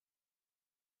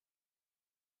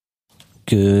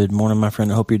Good morning, my friend.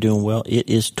 I hope you're doing well. It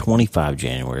is 25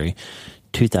 January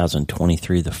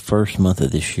 2023. The first month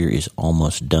of this year is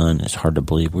almost done. It's hard to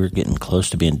believe. We're getting close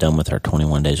to being done with our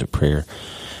 21 days of prayer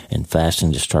and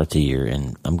fasting to start the year.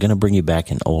 And I'm going to bring you back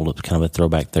an old, kind of a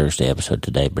throwback Thursday episode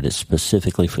today, but it's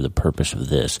specifically for the purpose of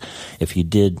this. If you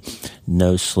did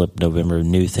No Slip November,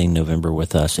 New Thing November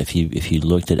with us, if you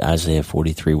looked at Isaiah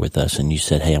 43 with us and you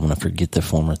said, hey, I'm going to forget the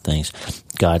former things,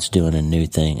 God's doing a new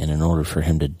thing. And in order for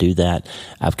him to do that,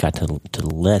 I've got to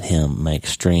let him make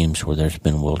streams where there's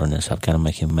been wilderness. I've got to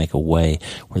make him make a way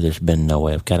where there's been no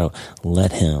way. I've got to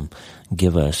let him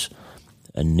give us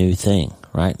a new thing,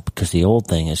 right? Because the old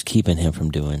thing is keeping him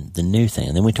from doing the new thing.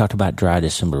 And then we talked about dry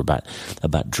December,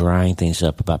 about drying things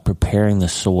up, about preparing the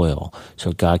soil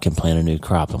so God can plant a new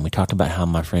crop. And we talked about how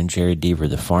my friend Jerry Deaver,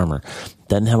 the farmer,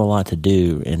 doesn't have a lot to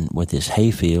do with his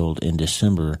hayfield in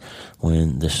December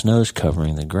when the snow's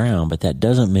covering the ground, but that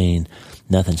doesn't mean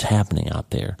nothing's happening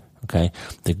out there. Okay,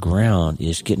 the ground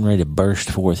is getting ready to burst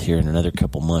forth here in another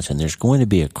couple months, and there's going to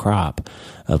be a crop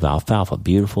of alfalfa,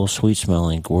 beautiful,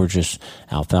 sweet-smelling, gorgeous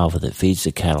alfalfa that feeds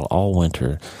the cattle all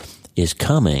winter is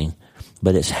coming,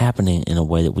 but it's happening in a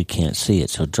way that we can't see it.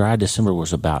 So dry December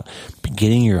was about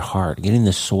getting your heart, getting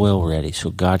the soil ready so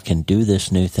God can do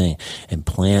this new thing and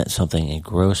plant something and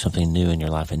grow something new in your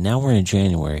life. And now we're in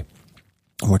January.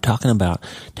 We're talking about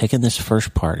taking this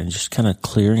first part and just kind of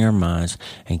clearing our minds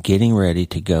and getting ready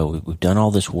to go. We've done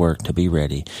all this work to be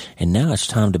ready, and now it's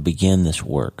time to begin this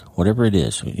work, whatever it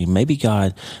is. Maybe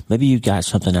you got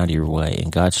something out of your way,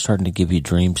 and God's starting to give you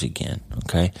dreams again,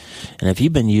 okay? And if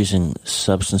you've been using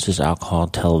substances, alcohol,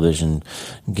 television,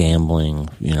 gambling,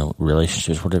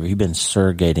 relationships, whatever, you've been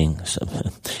surrogating,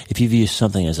 if you've used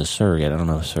something as a surrogate, I don't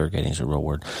know if surrogating is a real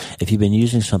word, if you've been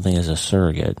using something as a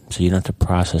surrogate, so you don't have to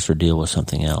process or deal with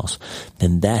something else,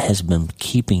 then that has been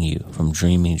keeping you from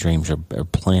dreaming dreams or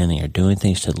planning or doing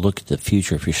things to look at the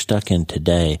future. If you're stuck in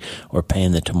today or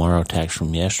paying the tomorrow tax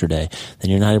from yesterday,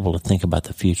 then you're not able to think about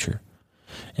the future.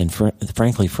 And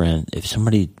frankly, friend, if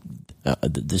somebody,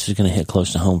 this is going to hit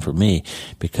close to home for me,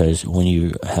 because when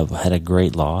you have had a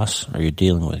great loss or you're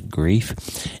dealing with grief,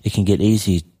 it can get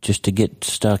easy just to get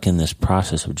stuck in this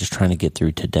process of just trying to get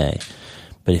through today.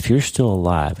 But if you're still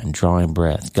alive and drawing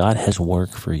breath, God has work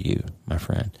for you, my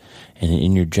friend.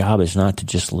 And your job is not to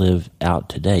just live out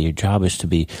today. Your job is to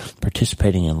be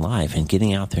participating in life and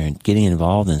getting out there and getting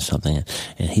involved in something.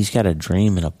 And he's got a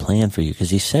dream and a plan for you,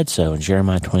 because he said so in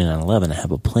Jeremiah 29:11. I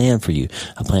have a plan for you,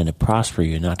 a plan to prosper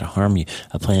you, not to harm you,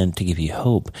 a plan to give you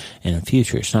hope and a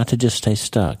future. It's not to just stay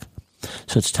stuck.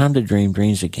 So it's time to dream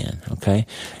dreams again, okay?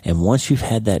 And once you've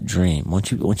had that dream,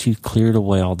 once you've cleared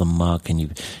away all the muck and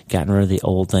you've gotten rid of the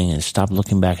old thing and stopped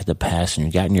looking back at the past and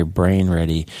you've gotten your brain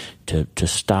ready to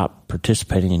stop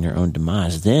participating in your own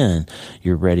demise, then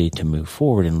you're ready to move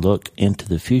forward and look into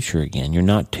the future again. You're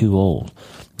not too old.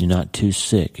 You're not too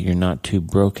sick. You're not too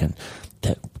broken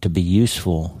to be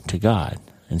useful to God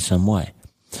in some way.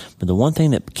 But the one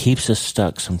thing that keeps us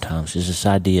stuck sometimes is this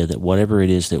idea that whatever it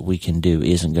is that we can do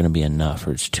isn't going to be enough,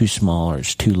 or it's too small, or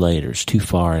it's too late, or it's too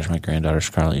far, as my granddaughter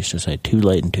Scarlett used to say, too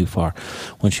late and too far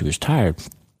when she was tired.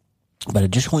 But I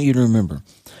just want you to remember,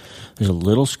 there's a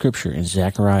little scripture in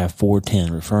Zechariah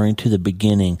 4:10 referring to the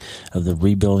beginning of the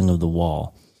rebuilding of the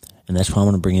wall. And that's why I'm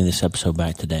going to bring you this episode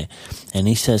back today. And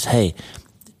he says, hey,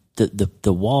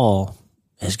 the wall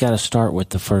has got to start with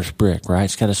the first brick, right?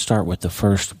 It's got to start with the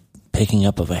first picking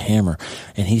up of a hammer.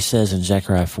 And he says in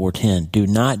Zechariah 4:10, do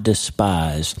not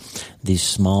despise these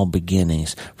small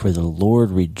beginnings, for the Lord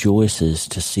rejoices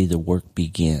to see the work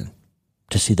begin,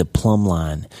 to see the plumb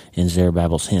line in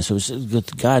Zerubbabel's hand. So it's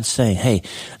God's saying, hey,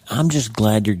 I'm just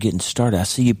glad you're getting started. I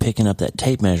see you picking up that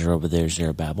tape measure over there,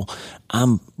 Zerubbabel.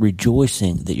 I'm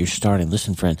rejoicing that you're starting.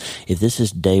 Listen, friend, if this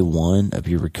is day one of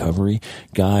your recovery,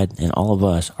 God and all of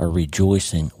us are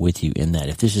rejoicing with you in that.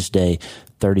 If this is day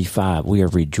 35, we are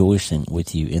rejoicing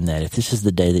with you in that. If this is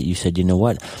the day that you said, you know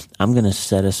what, I'm going to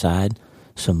set aside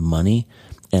some money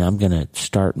and I'm going to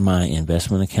start my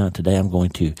investment account today. I'm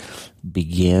going to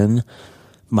begin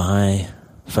my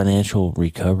financial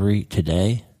recovery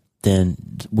today, then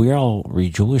we're all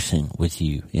rejoicing with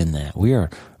you in that. We are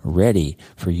ready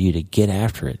for you to get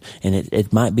after it. And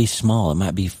it might be small. It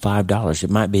might be $5. It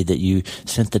might be that you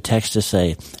sent the text to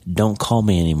say, don't call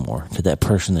me anymore, to that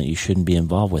person that you shouldn't be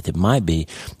involved with. It might be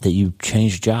that you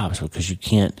changed jobs because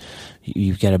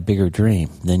you've got a bigger dream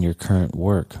than your current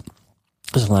work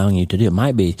is allowing you to do. It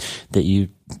might be that you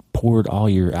poured all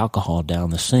your alcohol down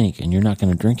the sink and you're not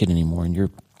going to drink it anymore, and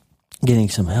you're getting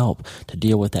some help to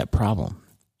deal with that problem.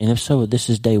 And if so, this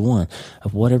is day one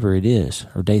of whatever it is,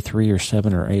 or day 3 or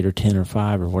 7 or 8 or 10 or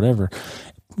 5 or whatever.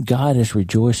 God is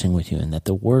rejoicing with you in that.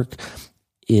 The work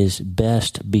is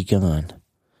best begun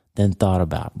than thought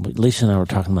about. Lisa and I were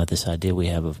talking about this idea we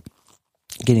have of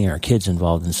getting our kids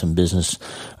involved in some business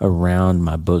around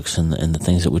my books and the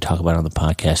things that we talk about on the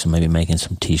podcast, and maybe making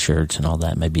some T-shirts and all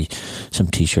that. Maybe some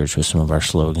T-shirts with some of our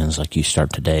slogans like "You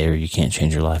start today" or "You can't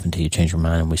change your life until you change your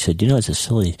mind." And we said,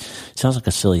 it sounds like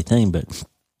a silly thing, but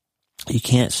you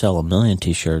can't sell 1 million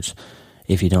T-shirts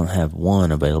if you don't have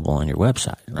one available on your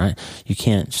website, right? You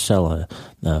can't sell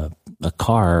a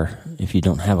car if you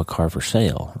don't have a car for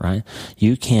sale, right?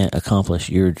 You can't accomplish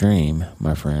your dream,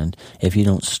 my friend, if you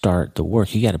don't start the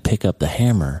work. You got to pick up the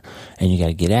hammer and you got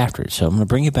to get after it. So I'm going to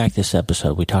bring you back this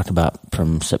episode we talked about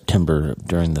from September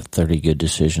during the 30 Good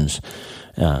Decisions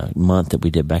month that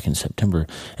we did back in September.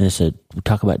 And we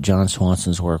talk about John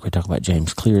Swanson's work. We talk about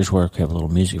James Clear's work. We have a little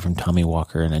music from Tommy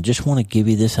Walker. And I just want to give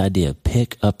you this idea.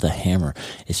 Pick up the hammer.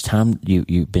 It's time.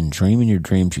 You've been dreaming your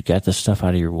dreams. You got the stuff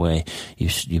out of your way.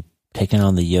 You've taken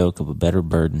on the yoke of a better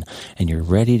burden, and you're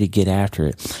ready to get after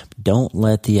it. Don't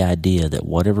let the idea that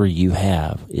whatever you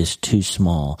have is too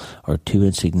small or too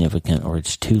insignificant or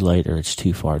it's too late or it's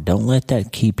too far. Don't let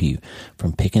that keep you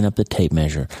from picking up the tape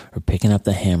measure or picking up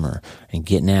the hammer and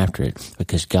getting after it,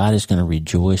 because God is going to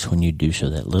rejoice when you do so.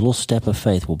 That little step of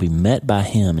faith will be met by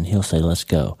Him, and He'll say, let's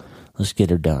go. Let's get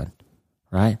her done.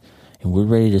 Right? And we're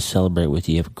ready to celebrate with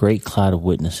you. You have a great cloud of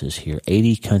witnesses here.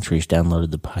 80 countries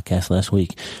downloaded the podcast last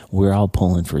week. We're all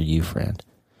pulling for you, friend.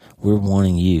 We're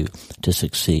wanting you to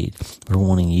succeed. We're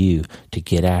wanting you to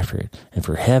get after it. And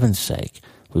for heaven's sake,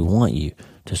 we want you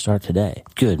to start today.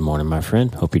 Good morning, my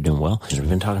friend. Hope you're doing well. We've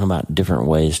been talking about different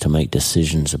ways to make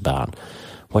decisions about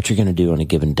what you're going to do on a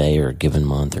given day or a given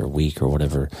month or a week or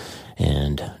whatever.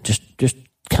 And just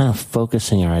kind of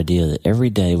focusing our idea that every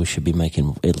day we should be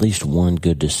making at least one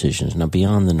good decision. Now,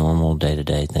 beyond the normal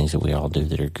day-to-day things that we all do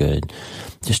that are good,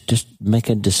 just make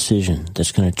a decision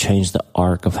that's going to change the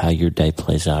arc of how your day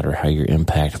plays out, or how your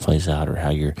impact plays out, or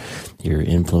how your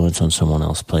influence on someone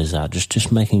else plays out.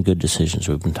 Just making good decisions.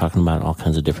 We've been talking about all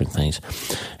kinds of different things.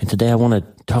 And today I want to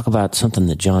talk about something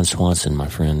that John Swanson, my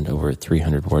friend over at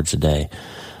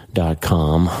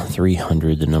 300wordsaday.com,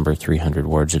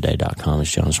 300wordsaday.com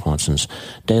is John Swanson's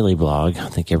daily blog, I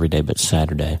think every day but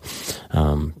Saturday.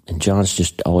 And John's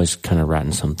just always kind of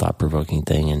writing some thought-provoking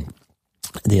thing. And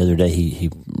the other day he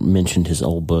mentioned his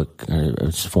old book, or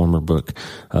his former book,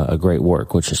 A Great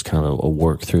Work, which is kind of a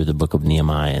work through the book of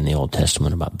Nehemiah in the Old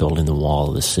Testament about building the wall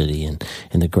of the city and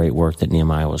the great work that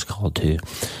Nehemiah was called to.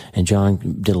 And John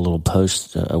did a little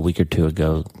post a week or two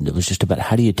ago that was just about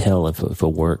how do you tell if a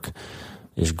work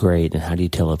is great, and how do you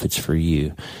tell if it's for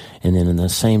you? And then in the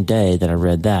same day that I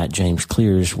read that, James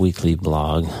Clear's weekly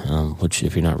blog, which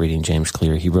if you're not reading James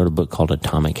Clear, he wrote a book called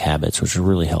Atomic Habits, which is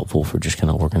really helpful for just kind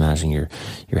of organizing your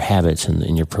habits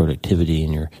and your productivity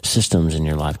and your systems in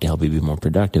your life to help you be more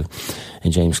productive.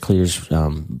 And James Clear's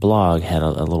blog had a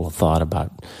little thought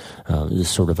about this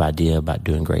sort of idea about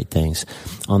doing great things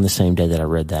on the same day that I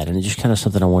read that. And it's just kind of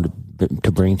something I wanted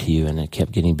to bring to you, and it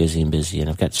kept getting busy and busy. And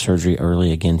I've got surgery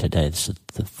early again today. This is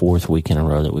the 4th week in a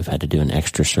row that we've had to do an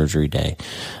extra surgery day.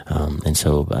 And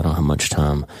so I don't have much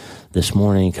time this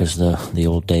morning because the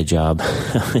old day job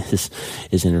is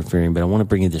interfering. But I want to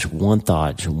bring you this one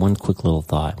thought, just one quick little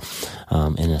thought,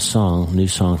 in a new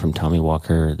song from Tommy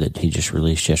Walker that he just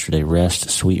released yesterday. Rest,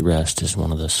 Sweet Rest is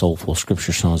one of the soulful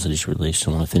scripture songs that he's released.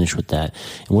 So I want to finish with that.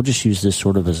 And we'll just use this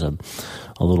sort of as a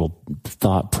little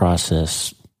thought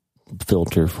process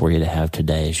filter for you to have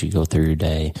today as you go through your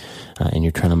day and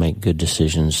you're trying to make good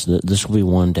decisions. This will be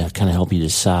one to kind of help you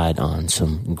decide on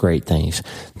some great things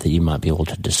that you might be able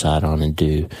to decide on and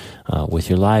do with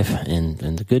your life. And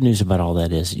the good news about all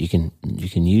that is that you can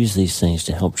use these things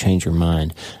to help change your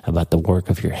mind about the work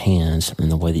of your hands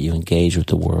and the way that you engage with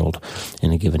the world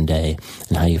in a given day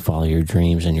and how you follow your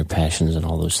dreams and your passions and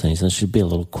all those things. And this should be a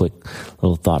little quick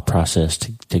little thought process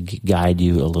to guide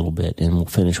you a little bit. And we'll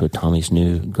finish with Tommy's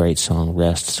new great song,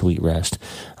 Rest, Sweet Rest.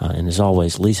 And as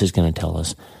always, Lisa's going to tell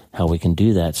us how we can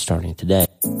do that starting today.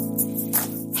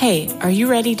 Hey, are you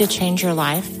ready to change your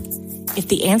life? If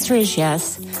the answer is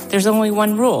yes, there's only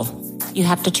one rule. You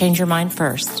have to change your mind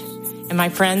first. And my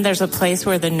friend, there's a place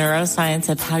where the neuroscience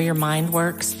of how your mind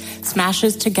works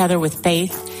smashes together with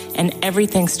faith and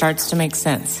everything starts to make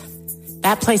sense.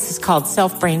 That place is called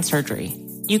self-brain surgery.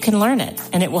 You can learn it,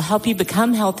 and it will help you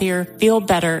become healthier, feel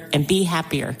better, and be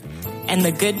happier. And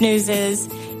the good news is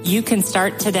you can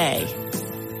start today.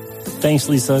 Thanks,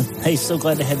 Lisa. Hey, so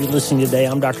glad to have you listening today.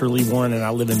 I'm Dr. Lee Warren, and I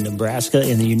live in Nebraska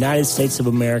in the United States of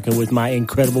America with my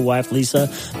incredible wife, Lisa,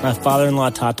 my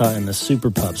father-in-law, Tata, and the super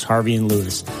pups, Harvey and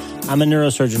Lewis. I'm a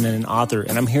neurosurgeon and an author,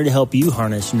 and I'm here to help you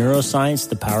harness neuroscience,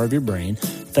 the power of your brain,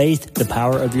 faith, the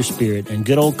power of your spirit, and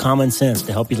good old common sense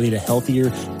to help you lead a healthier,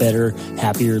 better,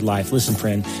 happier life. Listen,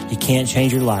 friend, you can't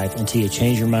change your life until you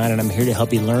change your mind, and I'm here to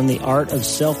help you learn the art of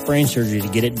self-brain surgery to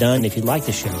get it done. If you like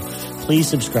the show, please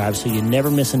subscribe so you never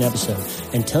miss an episode,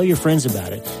 and tell your friends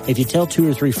about it. If you tell 2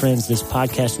 or 3 friends this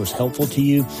podcast was helpful to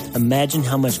you, imagine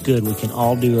how much good we can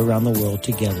all do around the world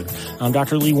together. I'm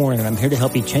Dr. Lee Warren, and I'm here to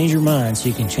help you change your mind so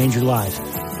you can change your life.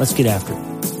 Let's get after it.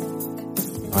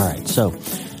 All right, so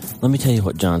let me tell you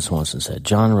what John Swanson said.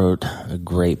 John wrote a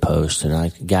great post, and I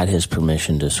got his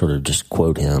permission to sort of just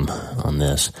quote him on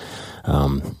this.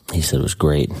 He said it was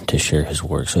great to share his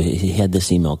work. So he had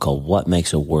this email called What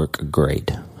Makes a Work Great?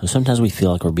 So sometimes we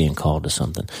feel like we're being called to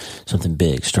something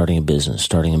big, starting a business,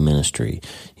 starting a ministry,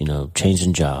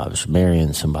 changing jobs,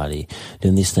 marrying somebody,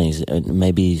 doing these things,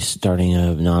 maybe starting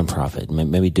a nonprofit,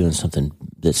 maybe doing something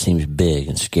that seems big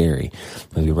and scary.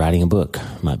 Maybe writing a book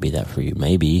might be that for you.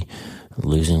 Maybe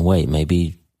losing weight,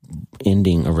 maybe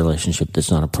ending a relationship that's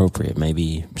not appropriate,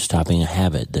 maybe stopping a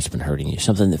habit that's been hurting you,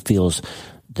 something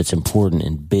that's important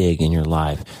and big in your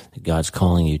life that God's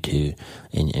calling you to,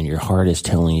 and your heart is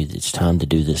telling you that it's time to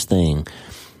do this thing,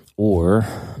 or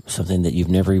something that you've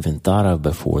never even thought of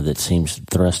before that seems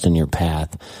thrust in your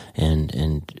path,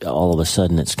 and all of a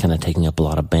sudden it's kind of taking up a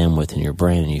lot of bandwidth in your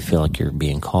brain, and you feel like you're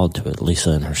being called to it.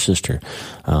 Lisa and her sister,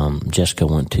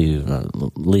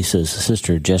 Lisa's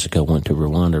sister, Jessica, went to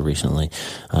Rwanda recently.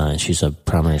 She's a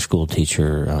primary school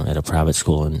teacher at a private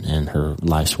school, and her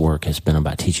life's work has been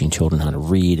about teaching children how to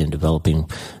read and developing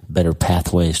better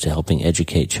pathways to helping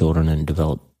educate children and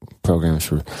develop programs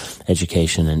for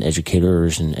education and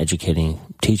educators and educating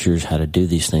teachers how to do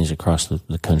these things across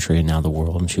the country and now the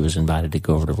world. And she was invited to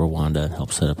go over to Rwanda and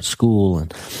help set up a school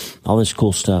and all this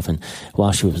cool stuff. And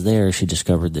while she was there, she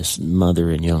discovered this mother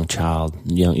and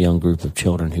young group of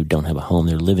children who don't have a home.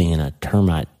 They're living in a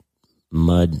termite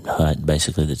mud hut,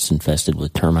 basically, that's infested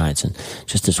with termites, and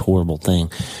just this horrible thing.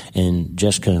 And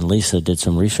Jessica and Lisa did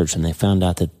some research, and they found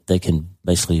out that they can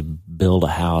basically build a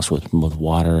house with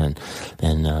water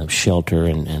and shelter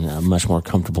and a much more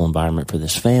comfortable environment for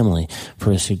this family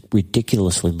for a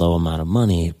ridiculously low amount of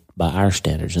money by our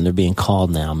standards. And they're being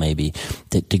called now maybe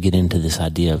to get into this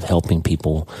idea of helping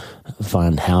people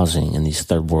find housing in these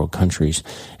third world countries.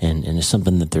 And it's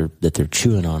something that they're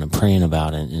chewing on and praying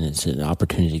about, and it's an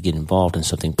opportunity to get involved in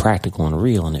something practical and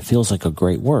real, and it feels like a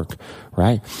great work,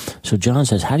 right? So John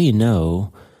says, how do you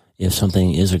know if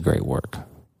something is a great work?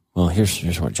 Well,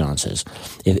 here's what John says.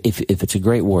 If it's a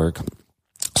great work,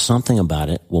 something about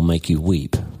it will make you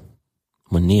weep.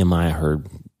 When Nehemiah heard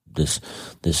the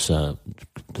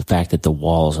fact that the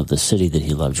walls of the city that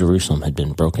he loved, Jerusalem, had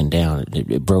been broken down,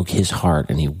 it broke his heart,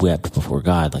 and he wept before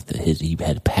God. He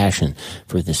had passion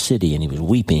for the city, and he was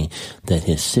weeping that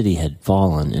his city had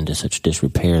fallen into such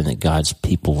disrepair, and that God's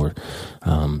people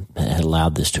had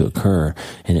allowed this to occur,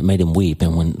 and it made him weep.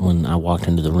 And when I walked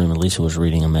into the room, and Lisa was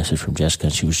reading a message from Jessica,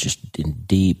 and she was just in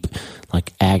deep,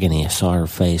 agony. I saw her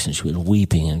face, and she was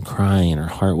weeping and crying, and her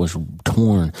heart was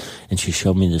torn. And she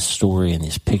showed me this story and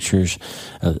these pictures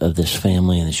of this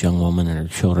family and this young woman and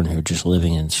her children who are just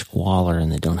living in squalor,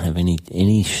 and they don't have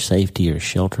any safety or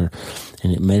shelter.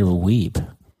 And it made her weep.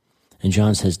 And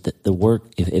John says that the work,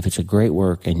 if it's a great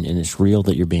work and it's real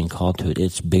that you're being called to it,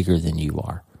 it's bigger than you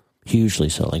are. Hugely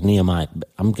so. Like Nehemiah,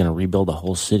 I'm going to rebuild a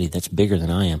whole city. That's bigger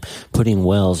than I am. Putting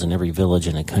wells in every village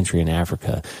in a country in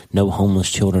Africa. No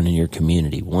homeless children in your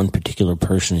community. One particular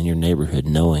person in your neighborhood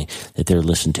knowing that they're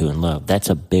listened to and loved. That's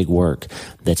a big work.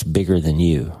 That's bigger than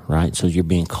you, right? So you're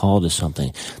being called to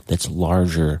something that's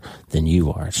larger than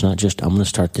you are. It's not just, I'm going to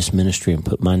start this ministry and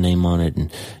put my name on it,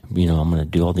 and, I'm going to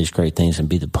do all these great things and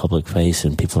be the public face,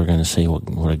 and people are going to say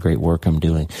what a great work I'm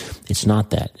doing. It's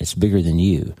not that. It's bigger than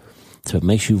you. So it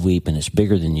makes you weep, and it's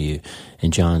bigger than you.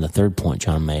 And John, the third point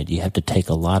John made, you have to take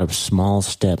a lot of small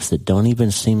steps that don't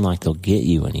even seem like they'll get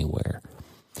you anywhere.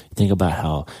 Think about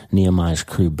how Nehemiah's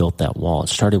crew built that wall. It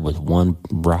started with one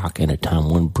rock at a time,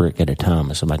 one brick at a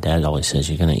time. So my dad always says,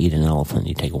 you're going to eat an elephant.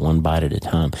 You take one bite at a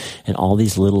time. And all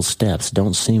these little steps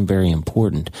don't seem very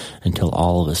important until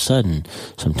all of a sudden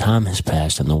some time has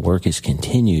passed and the work is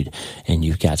continued and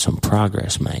you've got some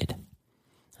progress made.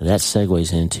 That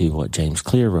segues into what James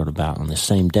Clear wrote about on the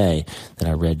same day that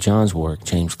I read John's work.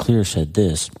 James Clear said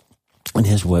this, and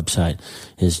his website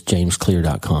is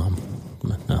jamesclear.com.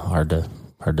 No, hard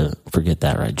to forget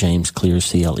that, right? JamesClear,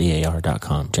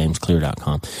 CLEAR.com,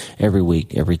 jamesclear.com. Every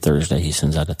week, every Thursday, he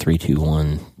sends out a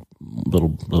 321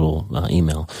 little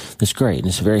email. It's great, and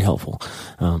it's very helpful.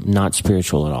 Not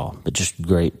spiritual at all, but just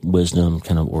great wisdom,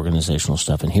 kind of organizational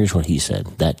stuff. And here's what he said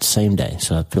that same day.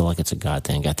 So I feel like it's a God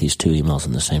thing. I got these two emails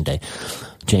on the same day.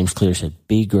 James Clear said,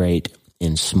 be great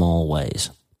in small ways.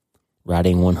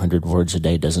 Writing 100 words a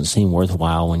day doesn't seem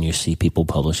worthwhile when you see people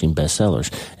publishing bestsellers.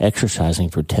 Exercising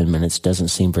for 10 minutes doesn't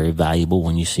seem very valuable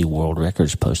when you see world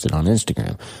records posted on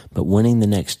Instagram. But winning the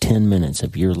next 10 minutes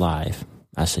of your life,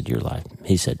 I said your life,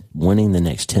 he said, winning the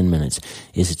next 10 minutes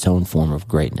is its own form of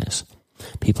greatness.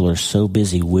 People are so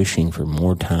busy wishing for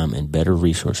more time and better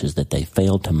resources that they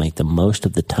fail to make the most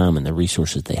of the time and the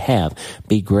resources they have.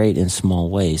 Be great in small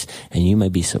ways, and you may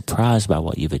be surprised by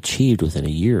what you've achieved within a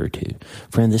year or two.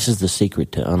 Friend, this is the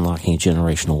secret to unlocking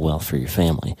generational wealth for your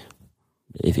family.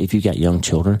 If you've got young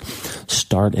children,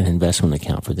 start an investment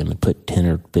account for them and put 10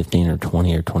 or 15 or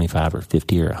 20 or 25 or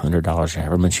 50 or $100 or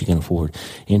however much you can afford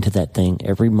into that thing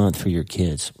every month for your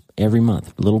kids. Every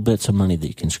month, little bits of money that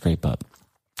you can scrape up.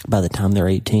 By the time they're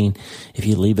 18, if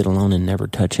you leave it alone and never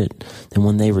touch it, then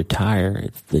when they retire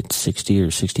at 60 or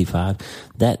 65,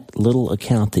 that little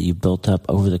account that you built up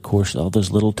over the course of all those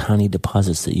little tiny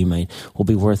deposits that you made will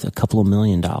be worth a couple of $1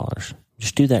 million.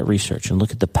 Just do that research and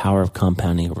look at the power of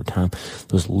compounding over time.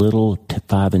 Those little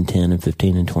 5 and 10 and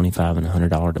 15 and 25 and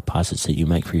 $100 deposits that you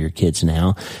make for your kids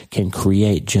now can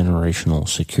create generational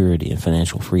security and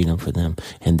financial freedom for them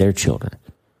and their children,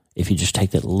 if you just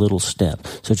take that little step.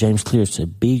 So James Clear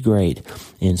said, be great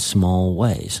in small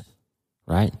ways,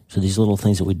 right? So these little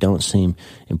things that we don't seem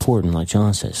important, like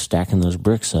John says, stacking those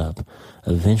bricks up,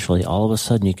 eventually all of a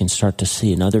sudden you can start to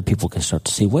see, and other people can start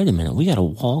to see, wait a minute, we got a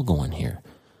wall going here.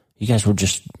 You guys were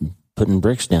just putting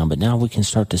bricks down, but now we can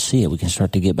start to see it. We can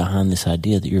start to get behind this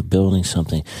idea that you're building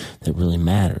something that really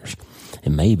matters.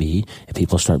 And maybe if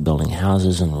people start building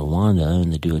houses in Rwanda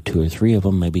and they do 2 or 3 of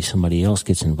them, maybe somebody else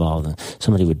gets involved and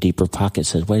somebody with deeper pockets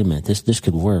says, wait a minute, this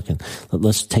could work. And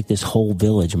let's take this whole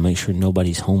village and make sure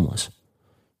nobody's homeless.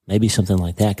 Maybe something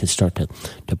like that could start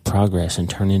to progress and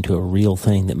turn into a real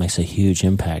thing that makes a huge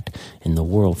impact in the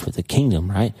world for the kingdom,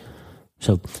 right?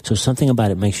 So something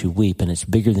about it makes you weep, and it's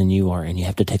bigger than you are, and you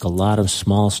have to take a lot of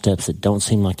small steps that don't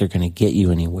seem like they're going to get you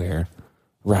anywhere.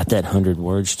 Write that 100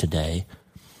 words today.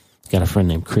 Got a friend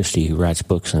named Christy who writes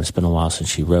books, and it's been a while since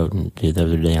she wrote. And the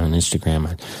other day on Instagram,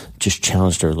 I just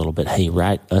challenged her a little bit. Hey,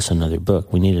 write us another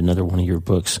book. We need another one of your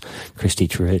books, Christy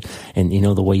Truitt. And you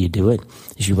know the way you do it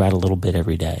is you write a little bit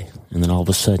every day, and then all of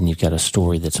a sudden you've got a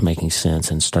story that's making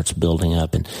sense and starts building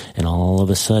up, and all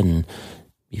of a sudden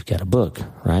you've got a book,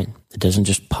 right? It doesn't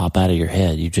just pop out of your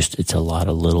head. It's a lot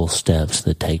of little steps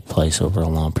that take place over a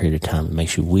long period of time. It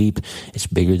makes you weep. It's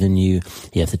bigger than you.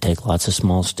 You have to take lots of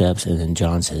small steps. And then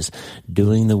John says,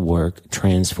 doing the work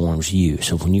transforms you.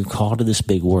 So when you call to this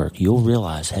big work, you'll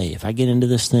realize, hey, if I get into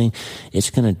this thing, it's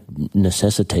going to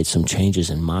necessitate some changes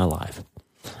in my life.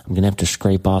 I'm going to have to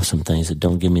scrape off some things that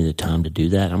don't give me the time to do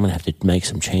that. I'm going to have to make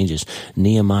some changes.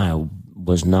 Nehemiah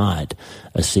was not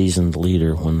a seasoned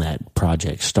leader when that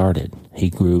project started. He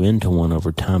grew into one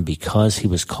over time because he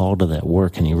was called to that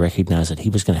work, and he recognized that he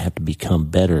was going to have to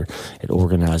become better at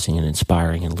organizing and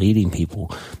inspiring and leading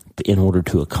people in order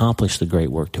to accomplish the great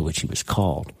work to which he was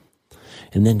called.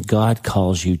 And then God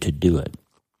calls you to do it.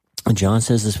 John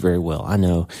says this very well. I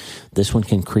know this one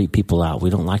can creep people out.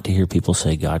 We don't like to hear people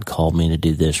say, God called me to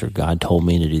do this, or God told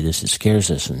me to do this. It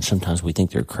scares us, and sometimes we think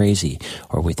they're crazy,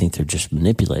 or we think they're just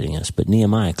manipulating us. But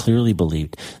Nehemiah clearly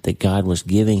believed that God was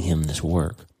giving him this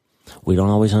work. We don't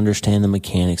always understand the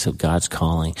mechanics of God's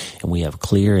calling, and we have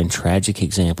clear and tragic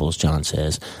examples, John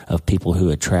says, of people who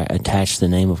attach the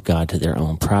name of God to their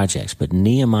own projects. But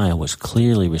Nehemiah was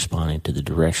clearly responding to the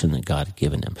direction that God had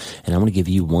given him. And I'm going to give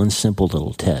you one simple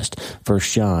little test. 1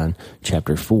 John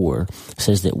chapter 4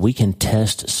 says that we can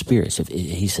test spirits.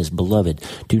 He says, beloved,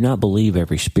 do not believe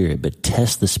every spirit, but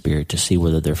test the spirit to see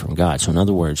whether they're from God. So in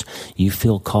other words, you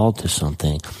feel called to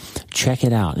something, check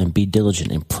it out and be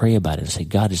diligent and pray about it and say,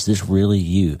 God, is this really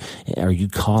you? Are you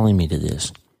calling me to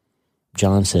this?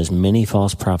 John says many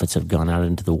false prophets have gone out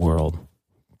into the world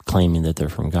claiming that they're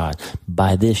from God.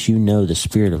 By this you know the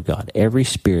Spirit of God. Every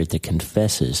spirit that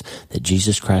confesses that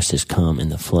Jesus Christ has come in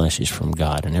the flesh is from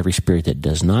God, and every spirit that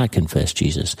does not confess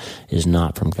Jesus is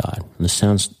not from God. And this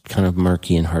sounds kind of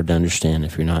murky and hard to understand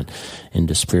if you're not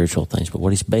into spiritual things, but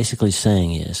what he's basically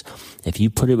saying is, if you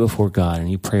put it before God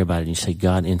and you pray about it and you say,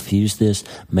 God, infuse this,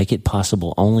 make it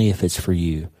possible only if it's for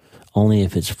you, only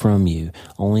if it's from you,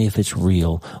 only if it's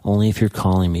real, only if you're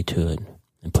calling me to it.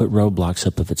 And put roadblocks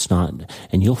up if it's not.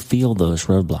 And you'll feel those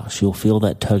roadblocks. You'll feel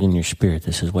that tug in your spirit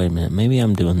that says, wait a minute, maybe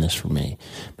I'm doing this for me.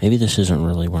 Maybe this isn't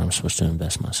really where I'm supposed to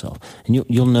invest myself. And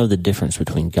you'll know the difference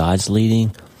between God's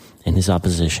leading and his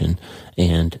opposition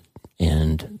and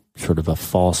sort of a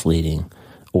false leading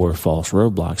or false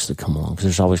roadblocks that come along. Because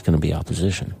there's always going to be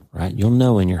opposition, right? You'll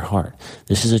know in your heart,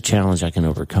 this is a challenge I can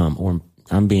overcome, or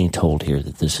I'm being told here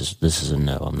that this is a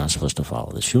no. I'm not supposed to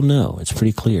follow this. You'll know. It's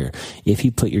pretty clear. If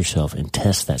you put yourself and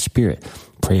test that spirit,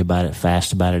 pray about it,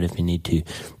 fast about it if you need to,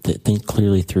 think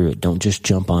clearly through it. Don't just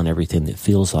jump on everything that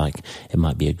feels like it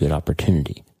might be a good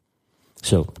opportunity.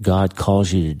 So God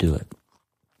calls you to do it.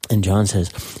 And John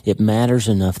says, it matters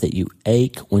enough that you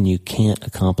ache when you can't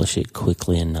accomplish it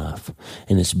quickly enough.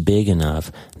 And it's big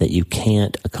enough that you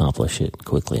can't accomplish it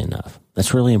quickly enough.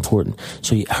 That's really important.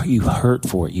 So you hurt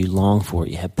for it, you long for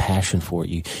it, you have passion for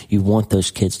it, you want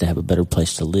those kids to have a better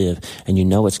place to live, and you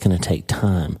know it's going to take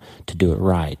time to do it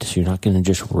right. So you're not going to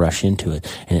just rush into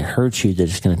it. And it hurts you that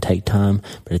it's going to take time,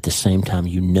 but at the same time,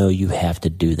 you know you have to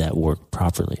do that work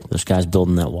properly. Those guys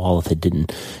building that wall, if they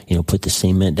didn't, put the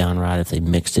cement down right, if they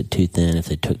mixed it too thin, if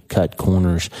they cut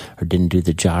corners or didn't do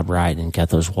the job right and got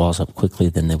those walls up quickly,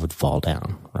 then they would fall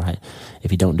down, right?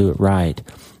 If you don't do it right,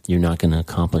 you're not going to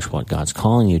accomplish what God's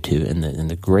calling you to, and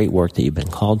the great work that you've been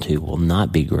called to will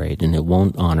not be great, and it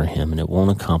won't honor Him, and it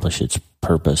won't accomplish its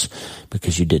purpose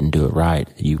because you didn't do it right.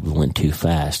 You went too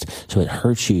fast. So it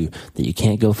hurts you that you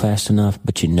can't go fast enough,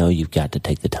 but you know you've got to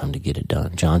take the time to get it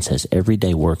done. John says every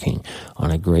day working on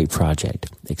a great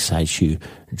project excites you,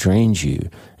 drains you,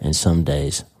 and some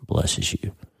days blesses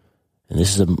you. And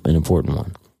this is an important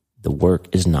one. The work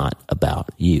is not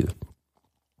about you.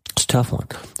 It's a tough one.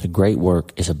 The great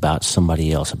work is about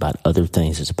somebody else, about other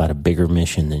things. It's about a bigger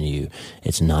mission than you.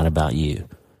 It's not about you.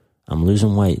 I'm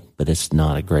losing weight, but it's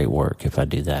not a great work if I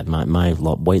do that. My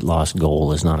weight loss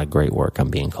goal is not a great work I'm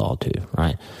being called to,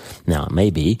 right? Now, it may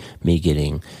be me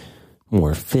getting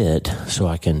more fit so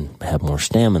I can have more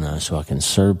stamina, so I can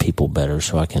serve people better,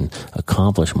 so I can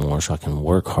accomplish more, so I can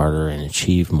work harder and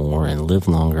achieve more and live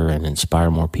longer and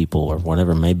inspire more people, or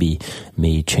whatever. Maybe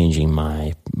me changing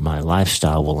my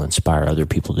lifestyle will inspire other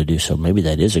people to do so. Maybe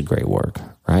that is a great work,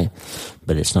 right?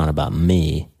 But it's not about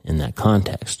me in that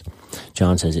context.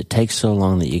 John says it takes so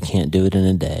long that you can't do it in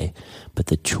a day, but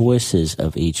the choices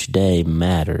of each day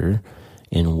matter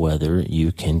in whether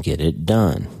you can get it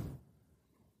done.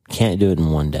 Can't do it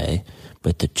in one day,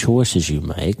 but the choices you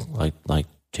make, like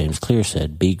James Clear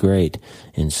said, be great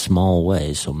in small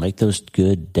ways. So make those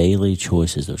good daily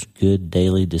choices, those good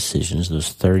daily decisions,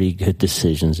 those 30 good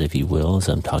decisions, if you will, as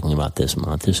I'm talking about this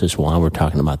month. This is why we're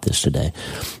talking about this today.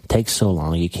 It takes so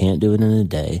long, you can't do it in a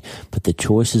day, but the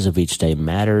choices of each day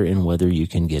matter in whether you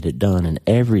can get it done. And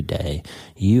every day,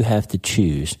 you have to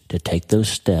choose to take those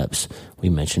steps we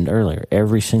mentioned earlier.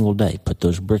 Every single day, put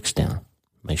those bricks down.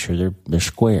 Make sure they're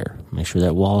square. Make sure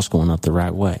that wall's going up the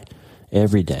right way.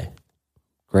 Every day.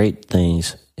 Great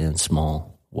things in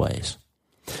small ways.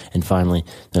 And finally,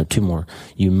 two more.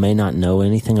 You may not know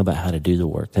anything about how to do the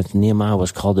work. That Nehemiah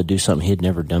was called to do something he had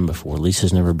never done before.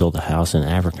 Lisa's never built a house in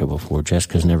Africa before.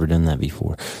 Jessica's never done that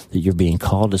before. That you're being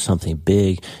called to something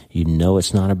big. You know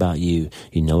it's not about you.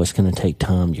 You know it's going to take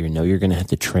time. You know you're going to have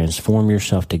to transform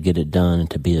yourself to get it done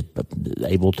and to be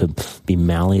able to be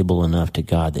malleable enough to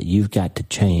God that you've got to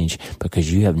change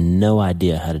because you have no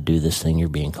idea how to do this thing you're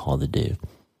being called to do.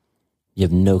 You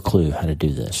have no clue how to do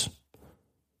this,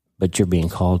 but you're being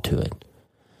called to it.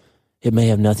 It may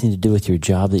have nothing to do with your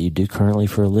job that you do currently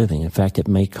for a living. In fact, it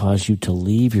may cause you to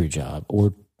leave your job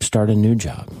or start a new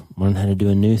job, learn how to do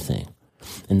a new thing.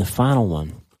 And the final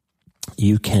one,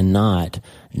 you cannot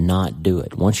not do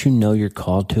it. Once you know you're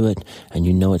called to it and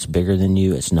you know it's bigger than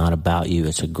you, it's not about you,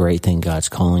 it's a great thing God's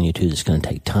calling you to. It's going to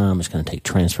take time. It's going to take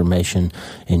transformation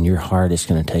in your heart. It's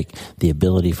going to take the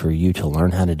ability for you to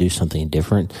learn how to do something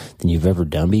different than you've ever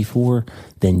done before.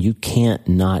 Then you can't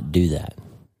not do that.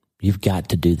 You've got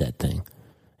to do that thing.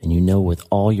 And you know with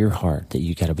all your heart that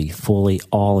you got to be fully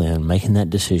all in, making that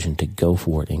decision to go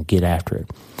for it and get after it.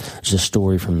 There's a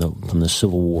story from the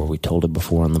Civil War. We told it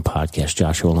before on the podcast.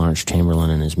 Joshua Lawrence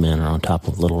Chamberlain and his men are on top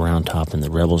of Little Round Top, and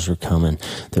the rebels are coming.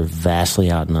 They're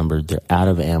vastly outnumbered. They're out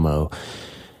of ammo.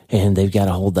 And they've got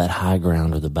to hold that high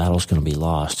ground or the battle's going to be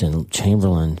lost. And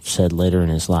Chamberlain said later in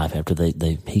his life, after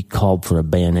he called for a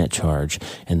bayonet charge,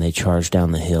 and they charged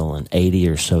down the hill, and 80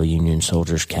 or so Union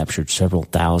soldiers captured several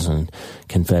thousand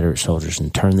Confederate soldiers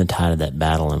and turned the tide of that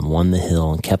battle and won the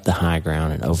hill and kept the high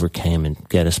ground and overcame. And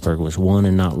Gettysburg was won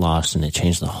and not lost, and it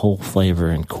changed the whole flavor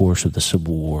and course of the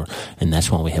Civil War. And that's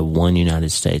why we have one United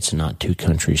States and not two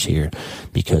countries here,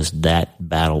 because that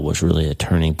battle was really a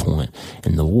turning point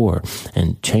in the war.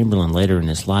 And Chamberlain later in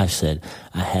his life said,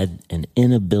 I had an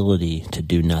inability to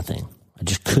do nothing. I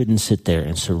just couldn't sit there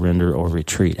and surrender or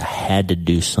retreat. I had to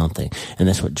do something. And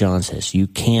that's what John says. You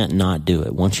can't not do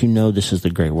it. Once you know this is the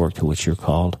great work to which you're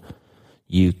called,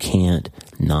 you can't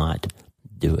not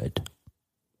do it.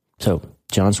 So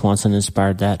John Swanson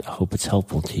inspired that. I hope it's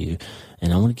helpful to you.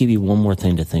 And I want to give you one more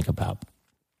thing to think about.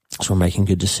 So we're making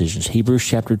good decisions. Hebrews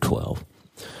chapter 12,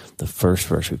 the first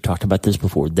verse. We've talked about this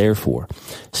before. Therefore,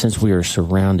 since we are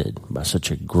surrounded by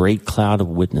such a great cloud of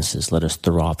witnesses, let us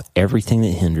throw off everything that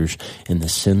hinders and the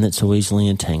sin that so easily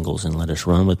entangles, and let us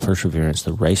run with perseverance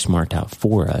the race marked out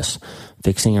for us,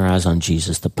 fixing our eyes on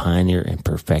Jesus, the pioneer and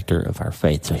perfecter of our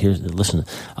faith. So listen,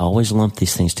 I always lump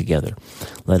these things together.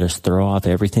 Let us throw off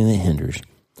everything that hinders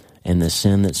and the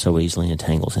sin that so easily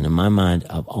entangles. And in my mind,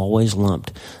 I've always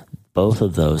lumped both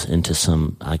of those into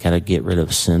I got to get rid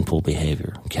of sinful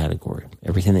behavior category.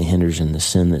 Everything that hinders and the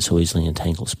sin that so easily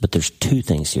entangles. But there's two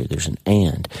things here. There's an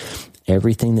and.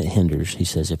 Everything that hinders, he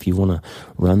says, if you want to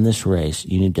run this race,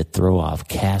 you need to throw off,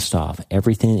 cast off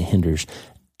everything that hinders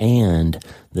and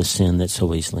the sin that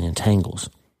so easily entangles.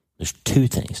 There's two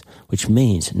things, which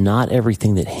means not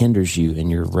everything that hinders you in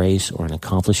your race or in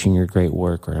accomplishing your great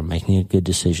work or in making a good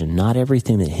decision, not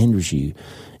everything that hinders you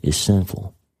is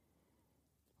sinful.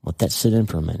 Let that sit in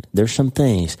for a minute. There's some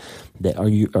things that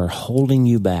are holding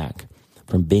you back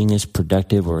from being as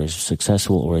productive or as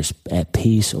successful or as at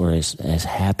peace or as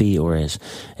happy or as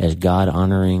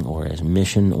God-honoring or as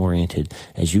mission-oriented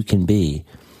as you can be,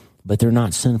 but they're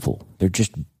not sinful. They're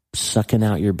just sucking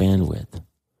out your bandwidth.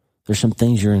 There's some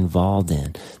things you're involved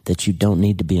in that you don't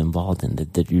need to be involved in,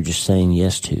 that you're just saying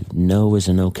yes to. No is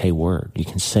an okay word. You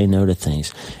can say no to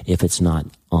things if it's not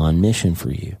on mission for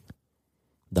you.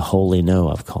 The holy no,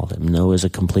 I've called it. No is a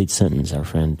complete sentence, our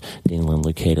friend Daniel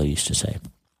Lucado used to say.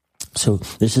 So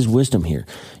this is wisdom here.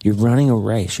 You're running a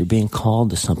race. You're being called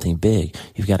to something big.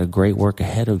 You've got a great work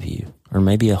ahead of you, or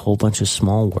maybe a whole bunch of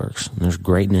small works. And there's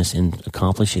greatness in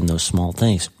accomplishing those small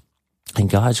things. And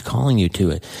God's calling you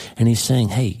to it. And he's saying,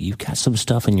 hey, you've got some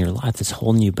stuff in your life that's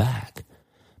holding you back.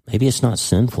 Maybe it's not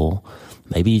sinful.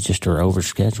 Maybe you just are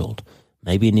overscheduled.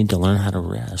 Maybe you need to learn how to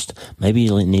rest. Maybe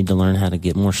you need to learn how to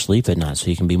get more sleep at night so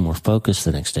you can be more focused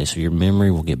the next day, so your memory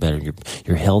will get better,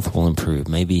 your health will improve.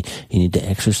 Maybe you need to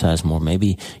exercise more.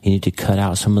 Maybe you need to cut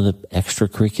out some of the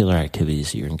extracurricular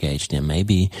activities that you're engaged in.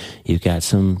 Maybe you've got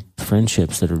some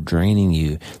friendships that are draining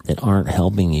you, that aren't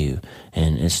helping you,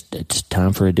 and it's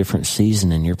time for a different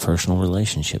season in your personal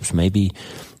relationships. Maybe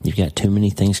you've got too many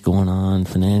things going on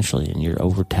financially and you're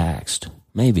overtaxed.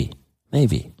 Maybe.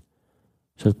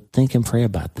 So think and pray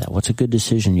about that. What's a good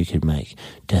decision you could make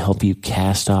to help you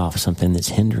cast off something that's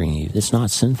hindering you? That's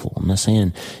not sinful. I'm not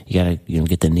saying you got to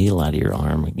get the needle out of your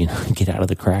arm, get out of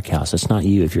the crack house. That's not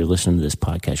you. If you're listening to this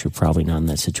podcast, you're probably not in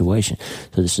that situation.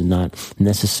 So this is not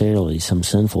necessarily some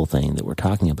sinful thing that we're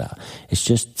talking about. It's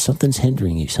just something's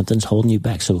hindering you. Something's holding you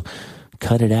back. So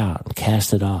cut it out.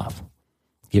 Cast it off.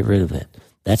 Get rid of it.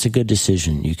 That's a good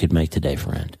decision you could make today,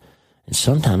 friend. And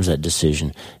sometimes that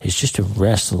decision is just to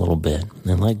rest a little bit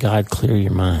and let God clear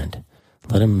your mind.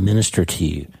 Let him minister to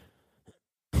you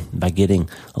by getting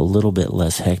a little bit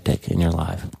less hectic in your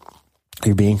life.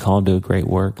 You're being called to a great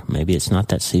work. Maybe it's not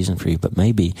that season for you, but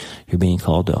maybe you're being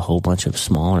called to a whole bunch of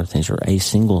smaller things or a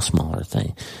single smaller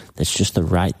thing that's just the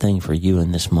right thing for you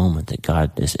in this moment, that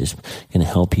God is going to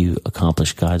help you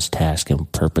accomplish God's task and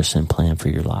purpose and plan for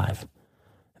your life.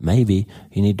 Maybe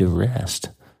you need to rest.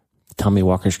 Tommy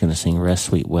Walker's going to sing Rest,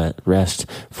 Sweet Rest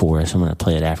for us. I'm going to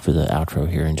play it after the outro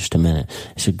here in just a minute.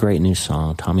 It's a great new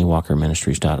song,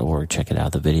 TommyWalkerMinistries.org. Check it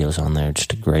out. The video's on there.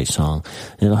 Just a great song.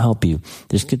 And it'll help you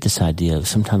just get this idea of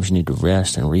sometimes you need to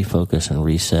rest and refocus and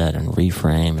reset and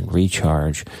reframe and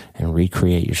recharge and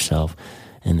recreate yourself.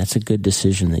 And that's a good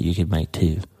decision that you could make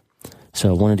too. So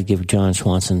I wanted to give John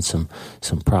Swanson some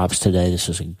props today. This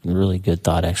was a really good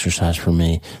thought exercise for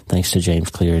me. Thanks to James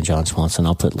Clear and John Swanson.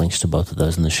 I'll put links to both of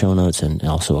those in the show notes and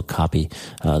also a copy,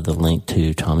 the link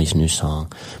to Tommy's new song.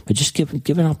 But just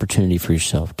give an opportunity for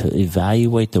yourself to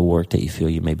evaluate the work that you feel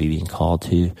you may be being called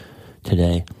to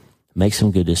today. Make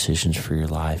some good decisions for your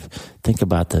life. Think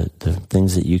about the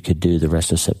things that you could do the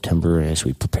rest of September as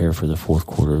we prepare for the fourth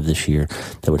quarter of this year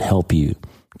that would help you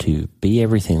to be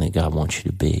everything that God wants you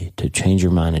to be, to change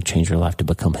your mind and change your life, to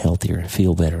become healthier and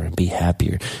feel better and be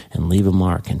happier and leave a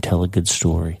mark and tell a good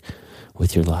story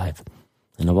with your life.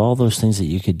 And of all those things that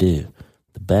you could do,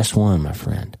 the best one, my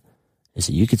friend, is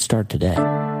that you could start today.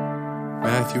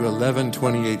 Matthew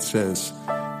 11:28 says,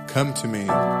 "Come to me,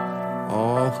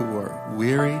 all who are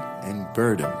weary and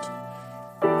burdened,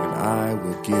 and I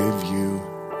will give you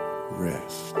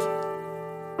rest."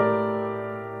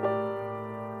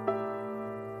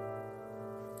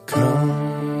 Come,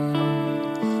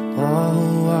 all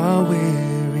who are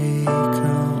weary,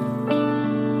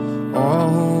 come, all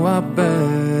who are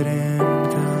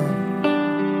burdened, come,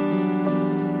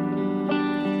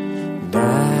 and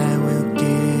I will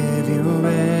give you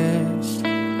rest.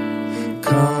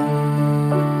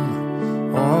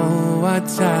 Come, all who are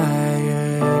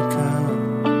tired,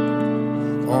 come,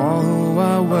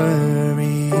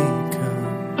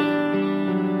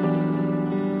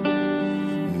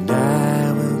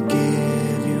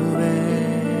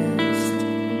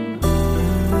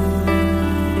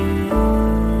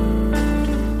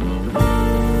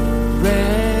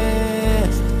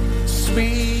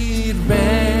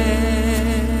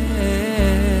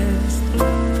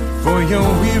 your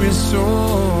weary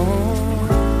soul.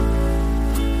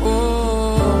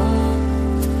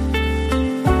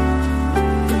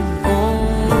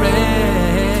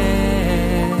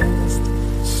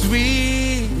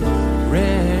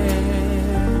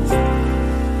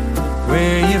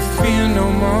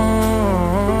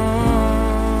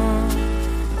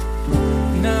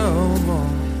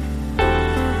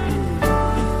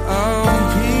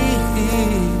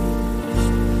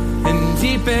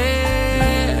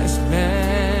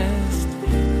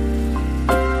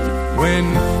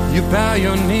 Bow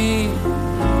your knee,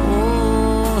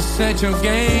 oh, set your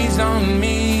gaze on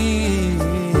me.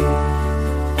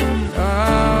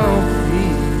 Oh,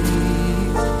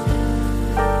 peace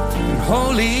and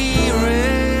holy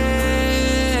rest.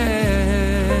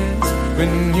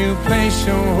 When you place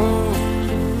your hope,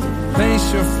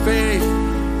 place your faith,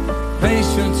 place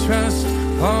your trust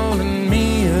all in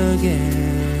me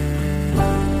again.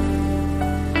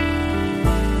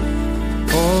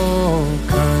 Oh,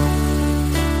 come.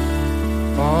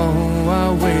 All who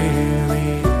are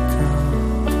weary,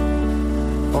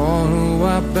 come. All who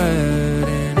are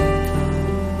burdened, come.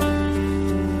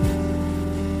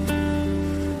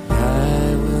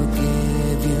 I will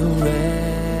give you rest.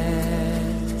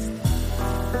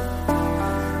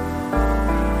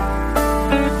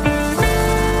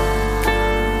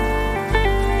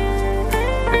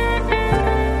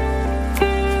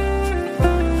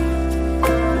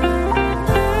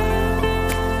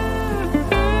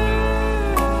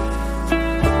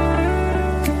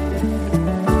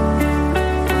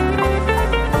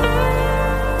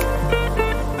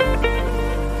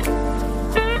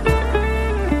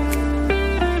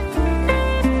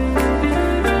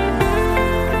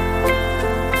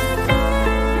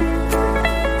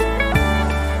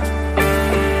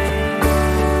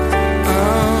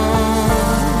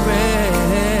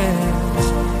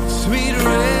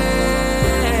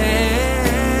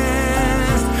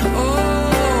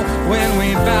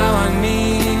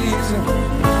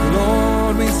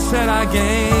 Set our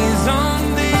gaze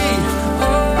on thee,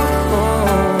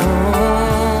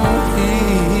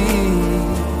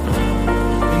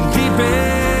 in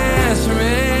deepest rest.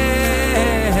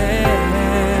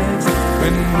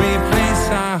 When we place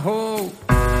our hope,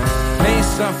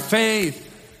 place our faith,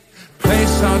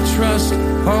 place our trust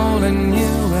all in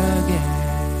you again.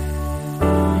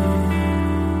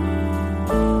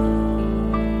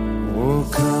 Oh,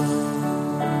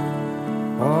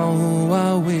 come, all who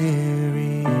are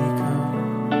weary,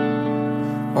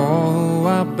 all who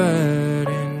are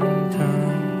burdened,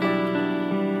 come,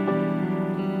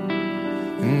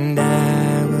 and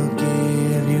I will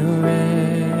give you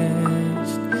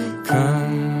rest.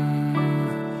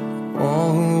 Come,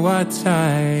 all who are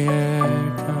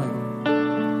tired,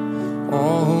 come,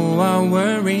 all who are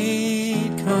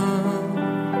worried, come,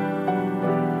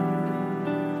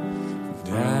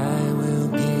 and I will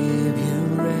give you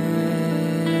rest.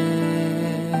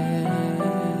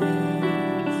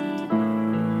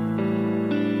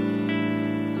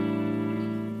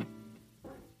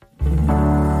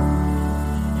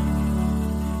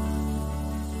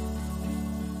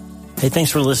 Hey,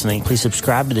 thanks for listening. Please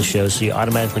subscribe to the show so you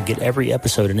automatically get every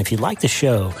episode. And if you like the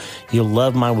show, you'll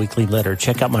love my weekly letter.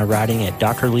 Check out my writing at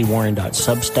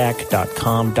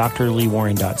drleewarren.substack.com,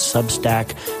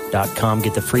 drleewarren.substack.com.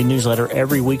 Get the free newsletter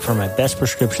every week for my best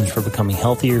prescriptions for becoming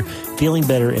healthier, feeling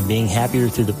better, and being happier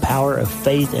through the power of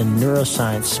faith and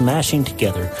neuroscience smashing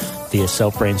together via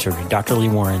self-brain surgery.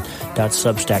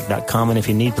 drleewarren.substack.com. And if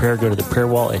you need prayer, go to the prayer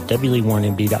wall at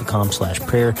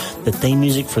wleewarrenmd.com/prayer. The theme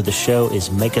music for the show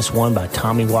is Make Us One by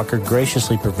Tommy Walker,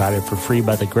 graciously provided for free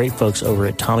by the great folks over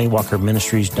at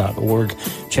TommyWalkerMinistries.org.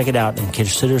 Check it out and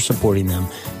consider supporting them.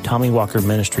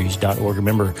 TommyWalkerMinistries.org.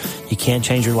 Remember, you can't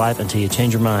change your life until you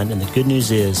change your mind. And the good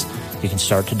news is you can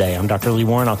start today. I'm Dr. Lee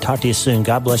Warren. I'll talk to you soon.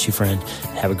 God bless you, friend.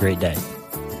 Have a great day.